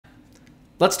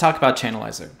let's talk about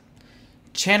Chanalyzer.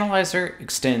 Chanalyzer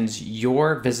extends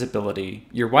your visibility,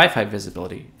 your Wi-Fi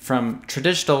visibility, from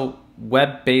traditional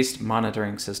web-based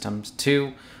monitoring systems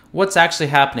to what's actually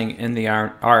happening in the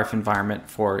RF environment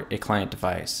for a client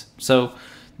device. So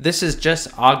this is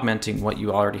just augmenting what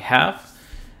you already have.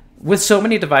 With so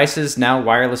many devices now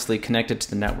wirelessly connected to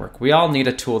the network, we all need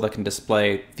a tool that can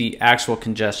display the actual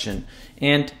congestion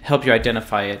and help you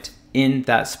identify it in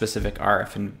that specific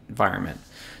RF environment.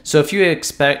 So if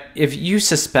you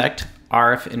suspect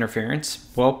RF interference,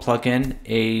 we'll plug in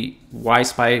a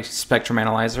WiPry spectrum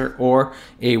analyzer or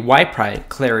a WiPry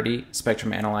Clarity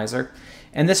spectrum analyzer,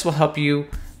 and this will help you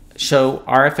show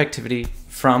RF activity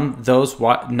from those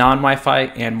non-Wi-Fi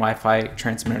and Wi-Fi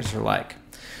transmitters alike.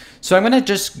 So I'm going to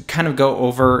just kind of go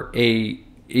over a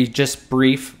just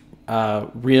brief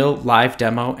real live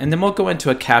demo, and then we'll go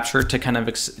into a capture to kind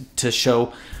of to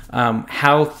show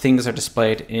how things are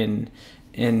displayed in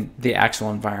the actual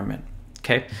environment.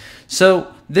 Okay,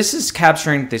 so this is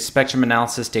capturing the spectrum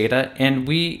analysis data, and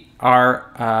we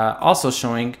are also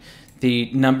showing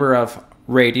the number of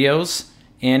radios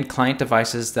and client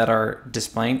devices that are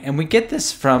displaying, and we get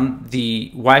this from the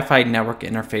Wi-Fi network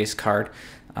interface card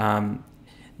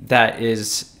that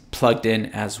is plugged in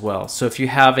as well. So if you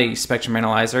have a spectrum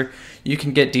analyzer, you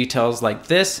can get details like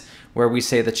this, where we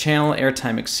say the channel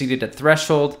airtime exceeded a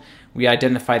threshold. We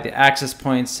identify the access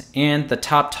points and the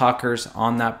top talkers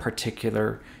on that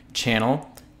particular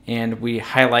channel, and we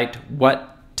highlight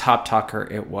what top talker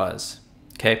it was.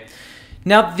 Okay.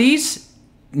 Now these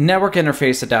network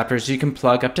interface adapters, you can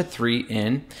plug up to 3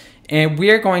 in, and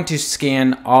we are going to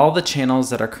scan all the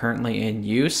channels that are currently in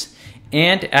use.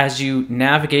 And as you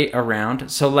navigate around,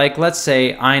 so like let's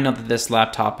say I know that this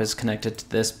laptop is connected to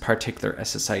this particular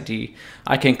SSID,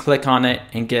 I can click on it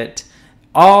and get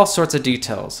all sorts of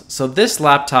details. So this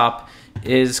laptop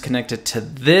is connected to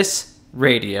this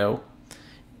radio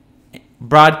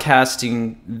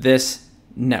broadcasting this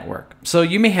network. So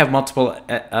you may have multiple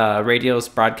radios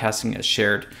broadcasting a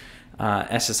shared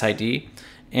SSID,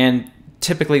 and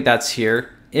typically that's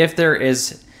here. If there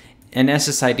is an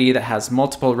SSID that has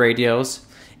multiple radios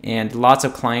and lots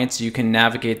of clients, you can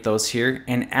navigate those here.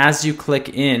 And as you click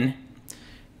in,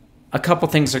 a couple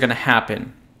things are going to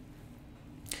happen.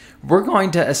 We're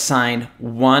going to assign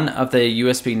one of the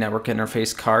USB network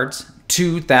interface cards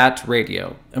to that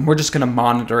radio, and we're just going to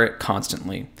monitor it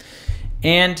constantly.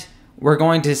 And we're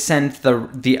going to send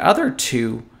the other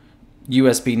 2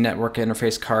 USB network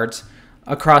interface cards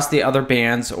across the other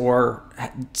bands, or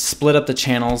split up the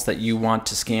channels that you want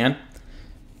to scan.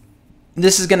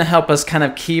 This is going to help us kind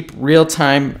of keep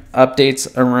real-time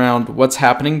updates around what's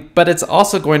happening, but it's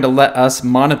also going to let us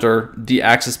monitor the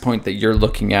access point that you're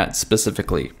looking at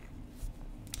specifically.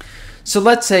 So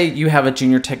let's say you have a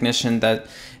junior technician that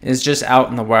is just out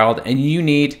in the wild, and you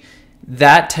need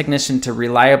that technician to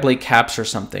reliably capture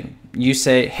something. You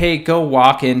say, hey, go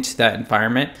walk into that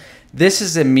environment. This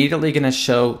is immediately going to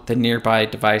show the nearby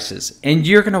devices, and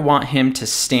you're going to want him to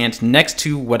stand next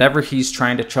to whatever he's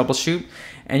trying to troubleshoot,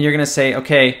 and you're going to say,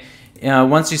 okay,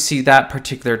 once you see that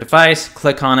particular device,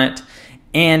 click on it,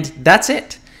 and that's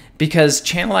it, because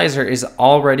Chanalyzer is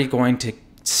already going to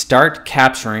start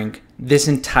capturing this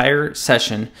entire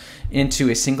session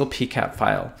into a single PCAP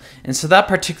file. And so that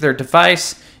particular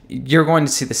device, you're going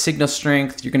to see the signal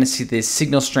strength, you're going to see the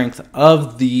signal strength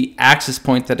of the access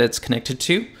point that it's connected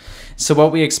to. So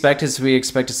what we expect is we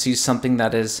expect to see something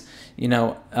that is,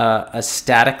 a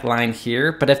static line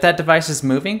here. But if that device is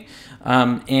moving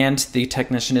and the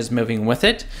technician is moving with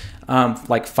it,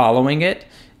 like following it,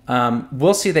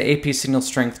 we'll see the AP signal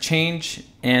strength change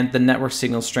and the network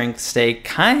signal strength stay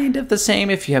kind of the same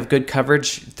if you have good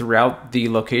coverage throughout the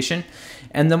location.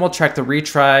 And then we'll track the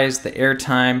retries, the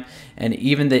airtime, and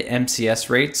even the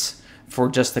MCS rates for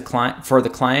just the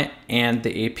client and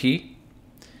the AP.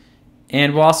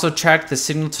 And we'll also track the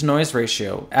signal to noise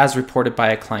ratio as reported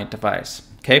by a client device.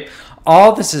 Okay,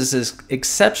 all this is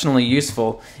exceptionally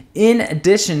useful in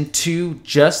addition to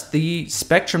just the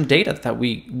spectrum data that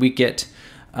we get.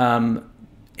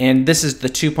 And this is the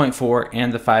 2.4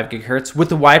 and the 5 gigahertz. With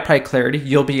the WiPry Clarity,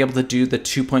 you'll be able to do the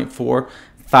 2.4,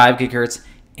 5 gigahertz,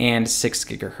 and 6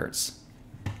 gigahertz.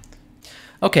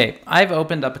 Okay, I've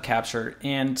opened up a capture,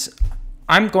 and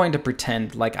I'm going to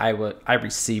pretend like I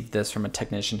received this from a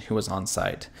technician who was on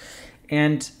site.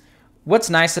 And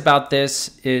what's nice about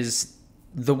this is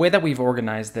the way that we've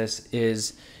organized this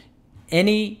is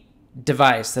any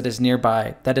device that is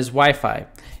nearby, that is Wi-Fi,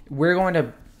 we're going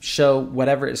to show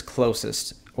whatever is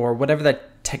closest or whatever the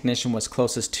technician was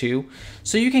closest to,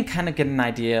 so you can kind of get an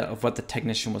idea of what the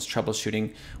technician was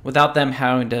troubleshooting without them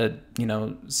having to,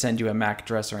 send you a MAC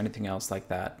address or anything else like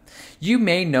that. You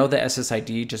may know the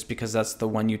SSID just because that's the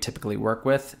one you typically work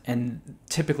with, and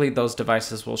typically those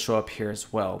devices will show up here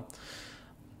as well.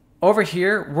 Over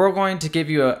here, we're going to give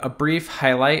you a brief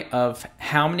highlight of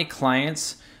how many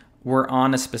clients were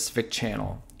on a specific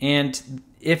channel. And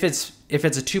if it's a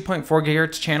 2.4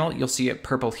 gigahertz channel, you'll see it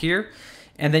purple here,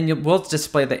 and then we'll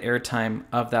display the airtime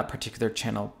of that particular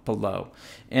channel below.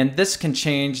 And this can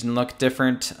change and look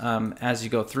different as you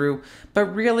go through, but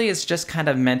really it's just kind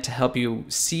of meant to help you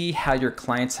see how your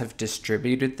clients have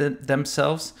distributed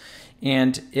themselves.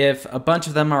 And if a bunch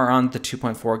of them are on the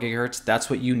 2.4 gigahertz, that's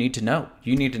what you need to know.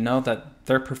 You need to know that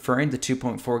they're preferring the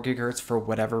 2.4 gigahertz for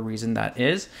whatever reason that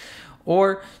is.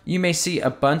 Or you may see a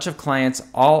bunch of clients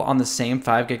all on the same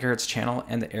 5 gigahertz channel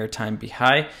and the airtime be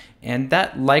high, and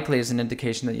that likely is an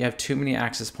indication that you have too many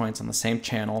access points on the same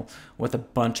channel with a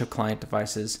bunch of client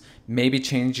devices. Maybe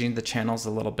changing the channels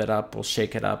a little bit up will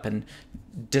shake it up and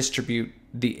distribute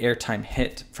the airtime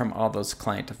hit from all those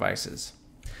client devices.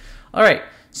 All right,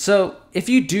 so if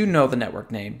you do know the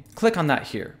network name, click on that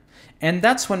here. And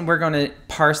that's when we're going to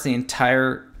parse the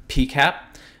entire PCAP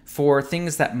for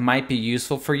things that might be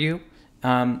useful for you.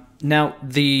 Now,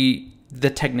 the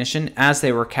technician, as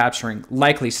they were capturing,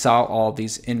 likely saw all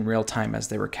these in real time as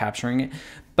they were capturing it.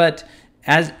 But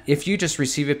if you just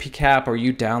receive a PCAP or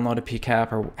you download a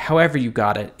PCAP or however you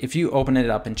got it, if you open it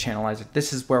up in Chanalyzer,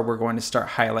 this is where we're going to start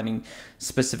highlighting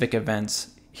specific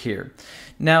events here.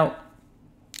 Now,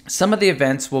 some of the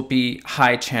events will be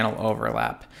high channel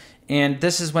overlap. And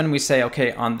this is when we say,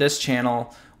 okay, on this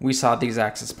channel, we saw these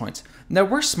access points. Now,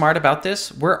 we're smart about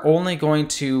this. We're only going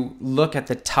to look at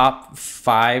the top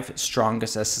 5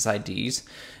 strongest SSIDs,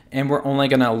 and we're only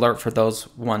going to alert for those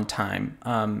one time.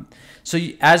 So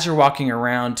as you're walking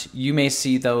around, you may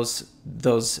see those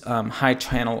high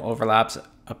channel overlaps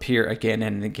appear again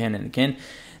and again and again.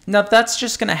 Now, that's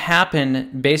just going to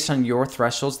happen based on your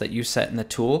thresholds that you set in the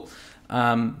tool.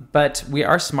 But we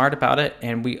are smart about it,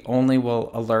 and we only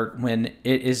will alert when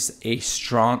it is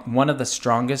one of the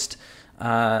strongest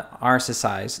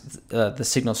RSSIs, the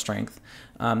signal strength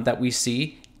that we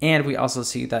see, and we also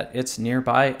see that it's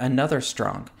nearby another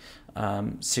strong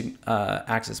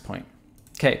access point.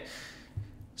 Okay,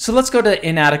 so let's go to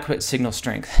inadequate signal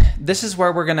strength. This is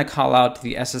where we're going to call out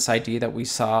the SSID that we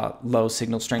saw low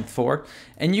signal strength for,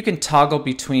 and you can toggle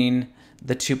between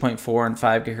the 2.4 and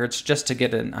 5 gigahertz just to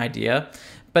get an idea.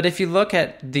 But if you look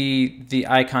at the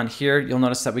icon here, you'll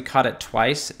notice that we caught it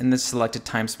twice in the selected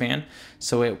time span.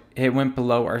 So it went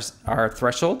below our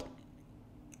threshold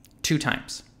 2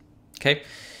 times, okay?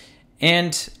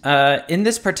 And in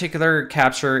this particular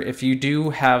capture, if you do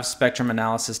have spectrum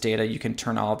analysis data, you can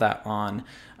turn all that on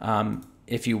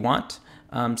if you want.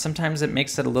 Sometimes it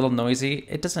makes it a little noisy.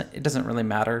 It doesn't really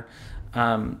matter.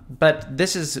 But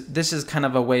this is kind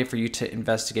of a way for you to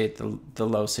investigate the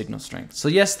low signal strength. So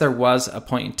yes, there was a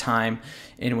point in time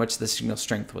in which the signal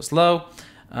strength was low.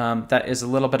 That is a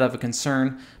little bit of a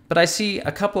concern, but I see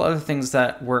a couple other things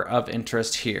that were of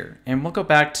interest here. And we'll go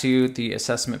back to the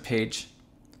assessment page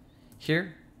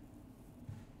here,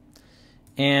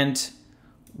 and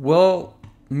we'll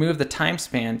move the time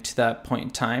span to that point in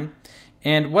time.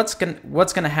 And what's going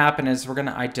to happen is we're going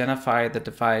to identify the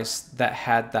device that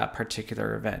had that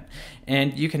particular event.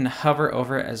 And you can hover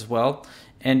over it as well,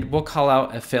 and we'll call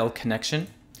out a failed connection.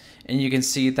 And you can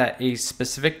see that a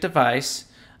specific device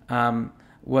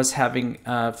was having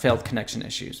failed connection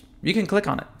issues. You can click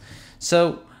on it.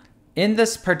 So in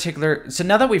this so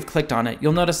now that we've clicked on it,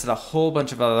 you'll notice that a whole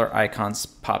bunch of other icons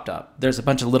popped up. There's a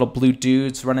bunch of little blue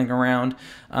dudes running around.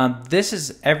 This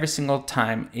is every single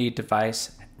time a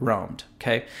device roamed,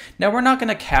 okay? Now, we're not going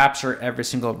to capture every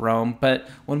single roam, but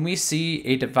when we see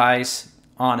a device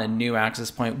on a new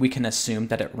access point, we can assume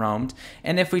that it roamed.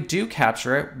 And if we do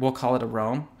capture it, we'll call it a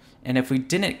roam. And if we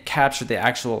didn't capture the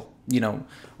actual,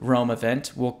 roam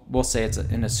event, we'll say it's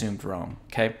an assumed roam,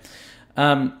 okay?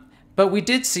 But we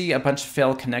did see a bunch of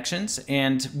failed connections,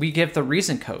 and we give the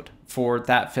reason code for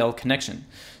that failed connection.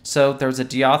 So there's a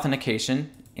deauthentication,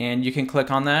 and you can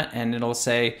click on that, and it'll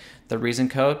say the reason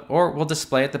code, or we'll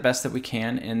display it the best that we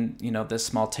can in this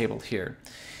small table here.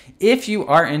 If you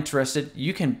are interested,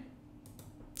 you can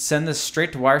send this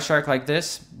straight to Wireshark like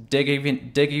this, dig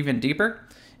even deeper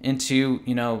into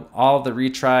all the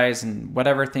retries and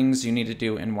whatever things you need to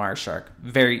do in Wireshark.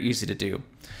 Very easy to do.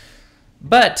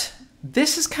 But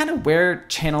this is kind of where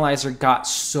Chanalyzer got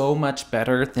so much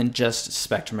better than just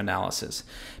spectrum analysis.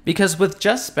 Because with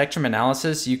just spectrum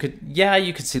analysis, you could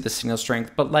see the signal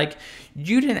strength, but like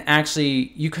you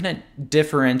couldn't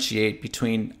differentiate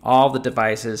between all the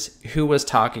devices, who was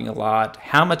talking a lot,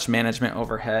 how much management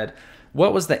overhead,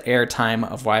 what was the airtime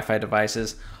of Wi-Fi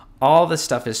devices. All this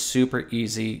stuff is super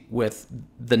easy with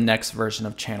the next version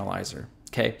of Chanalyzer,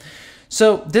 okay?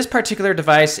 So this particular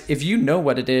device, if you know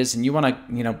what it is and you want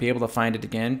to, be able to find it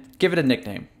again, give it a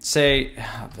nickname. Say,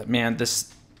 man,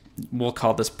 we'll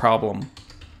call this problem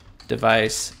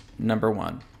device number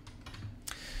 1.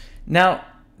 Now,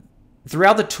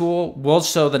 throughout the tool, we'll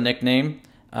show the nickname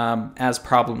as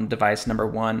problem device number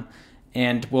 1,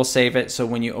 and we'll save it. So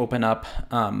when you open up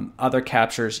other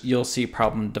captures, you'll see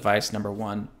problem device number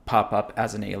 1 pop up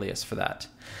as an alias for that.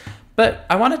 But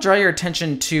I want to draw your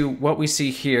attention to what we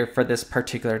see here for this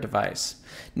particular device.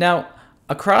 Now,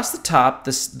 across the top,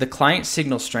 the client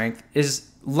signal strength is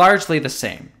largely the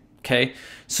same, okay?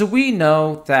 So we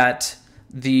know that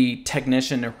the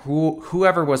technician or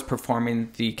whoever was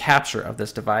performing the capture of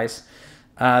this device,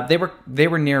 they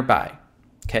were nearby,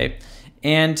 okay?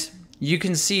 And you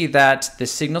can see that the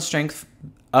signal strength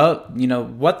of,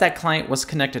 what that client was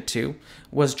connected to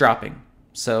was dropping.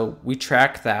 So we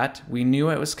tracked that. We knew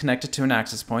it was connected to an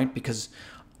access point because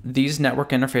these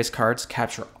network interface cards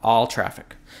capture all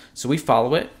traffic. So we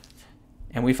follow it,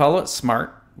 and we follow it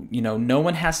smart. No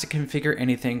one has to configure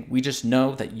anything. We just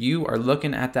know that you are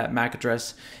looking at that MAC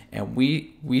address, and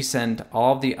we send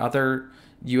all the other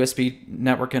USB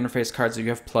network interface cards that you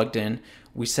have plugged in.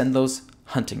 We send those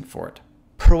hunting for it,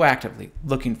 proactively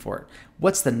looking for it.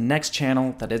 What's the next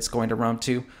channel that it's going to roam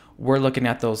to? We're looking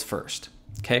at those first,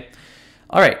 okay?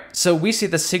 All right, so we see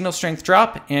the signal strength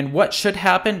drop, and what should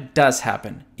happen does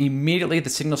happen. Immediately, the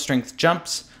signal strength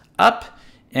jumps up,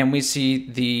 and we see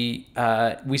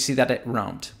that it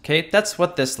roamed. Okay, that's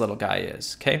what this little guy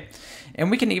is. Okay, and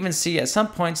we can even see at some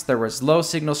points there was low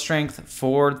signal strength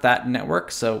for that network.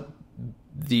 So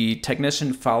the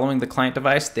technician following the client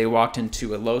device, they walked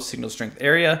into a low signal strength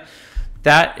area.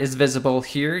 That is visible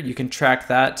here. You can track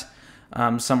that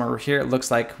somewhere over here. It looks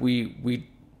like we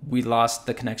lost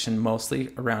the connection mostly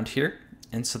around here,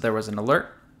 and so there was an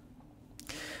alert.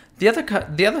 The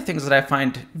other things that I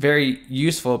find very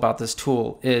useful about this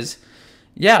tool is,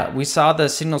 we saw the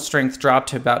signal strength drop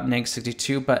to about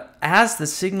 -62, but as the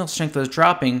signal strength was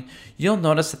dropping, you'll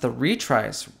notice that the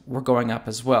retries were going up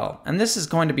as well. And this is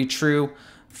going to be true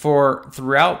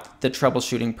throughout the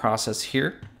troubleshooting process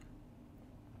here.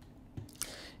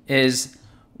 Is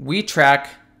we track,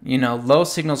 low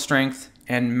signal strength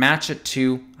and match it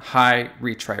to high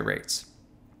retry rates.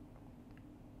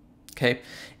 Okay,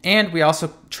 and we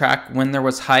also track when there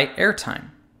was high airtime.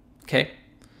 Okay,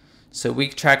 so we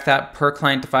track that per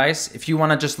client device. If you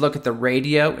want to just look at the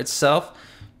radio itself,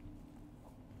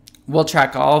 we'll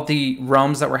track all the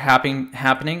roams that were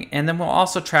happening, and then we'll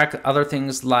also track other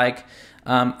things like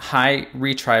high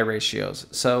retry ratios.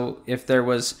 So if there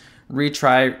was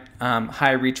high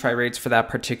retry rates for that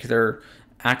particular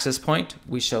access point,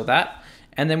 we show that,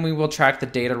 and then we will track the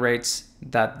data rates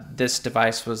that this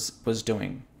device was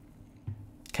doing.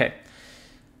 Okay,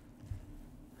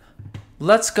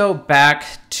 let's go back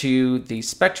to the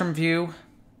spectrum view.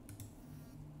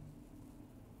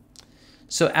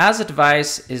 So as a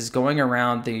device is going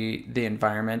around the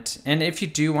environment, and if you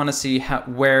do want to see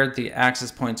where the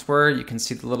access points were, you can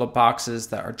see the little boxes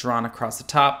that are drawn across the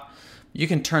top. You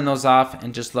can turn those off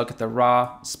and just look at the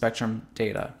raw spectrum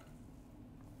data.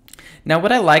 Now,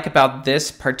 what I like about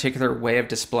this particular way of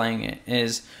displaying it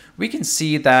is we can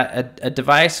see that a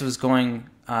device was going,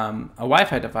 a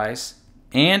Wi-Fi device,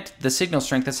 and the signal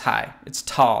strength is high. It's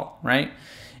tall, right?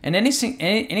 And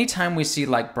anytime we see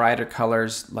like brighter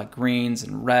colors like greens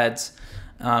and reds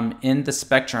in the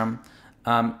spectrum,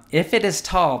 if it is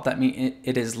tall, that means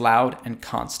it is loud and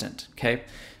constant, okay?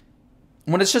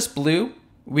 When it's just blue,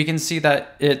 we can see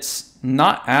that it's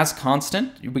not as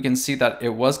constant. We can see that it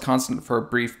was constant for a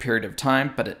brief period of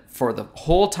time, but for the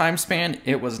whole time span,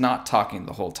 it was not talking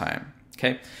the whole time,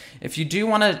 okay? If you do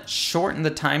want to shorten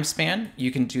the time span, you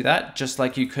can do that just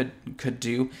like you could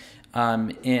do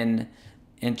in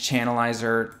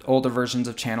Chanalyzer, older versions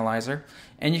of Chanalyzer.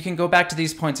 And you can go back to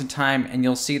these points in time and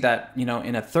you'll see that, in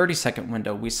a 30-second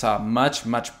window, we saw much,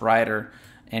 much brighter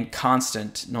and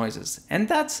constant noises. And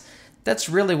that's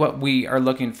really what we are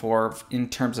looking for in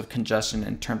terms of congestion,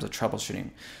 in terms of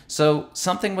troubleshooting. So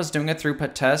something was doing a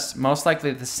throughput test, most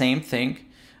likely the same thing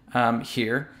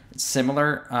here. It's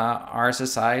similar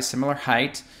RSSI, similar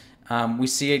height. We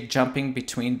see it jumping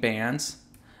between bands.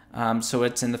 So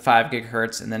it's in the 5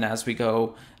 gigahertz, and then as we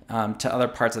go to other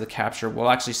parts of the capture, we'll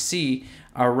actually see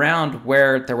around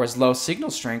where there was low signal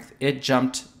strength, it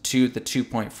jumped to the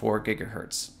 2.4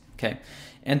 gigahertz. Okay,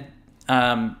 and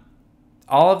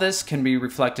all of this can be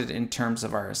reflected in terms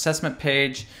of our assessment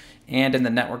page and in the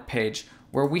network page,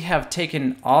 where we have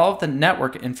taken all of the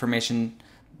network information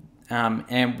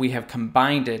and we have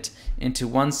combined it into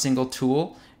one single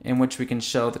tool in which we can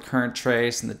show the current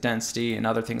trace and the density and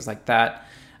other things like that,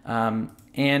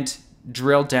 and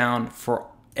drill down for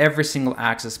every single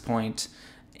access point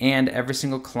and every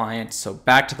single client. So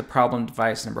back to the problem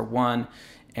device number 1,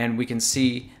 and we can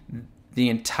see the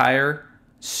entire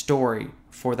story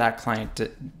for that client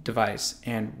device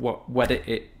and what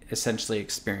it essentially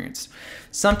experienced.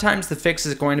 Sometimes the fix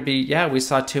is going to be, yeah, we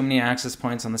saw too many access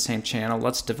points on the same channel,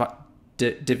 let's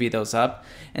divvy those up.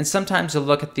 And sometimes you'll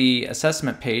look at the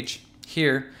assessment page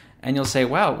here and you'll say,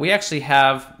 wow, we actually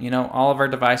have, all of our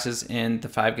devices in the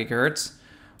 5 gigahertz.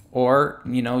 Or,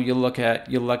 you'll look at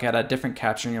a different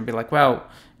capture and you'll be like, wow,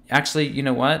 actually, you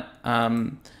know what?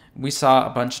 We saw a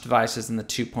bunch of devices in the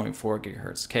 2.4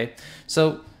 gigahertz. Okay,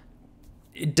 so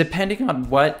depending on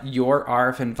what your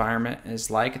RF environment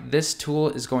is like, this tool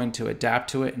is going to adapt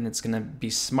to it, and it's going to be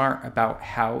smart about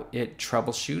how it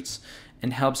troubleshoots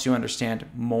and helps you understand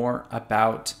more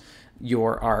about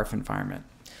your RF environment.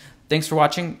 Thanks for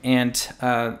watching, and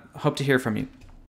hope to hear from you.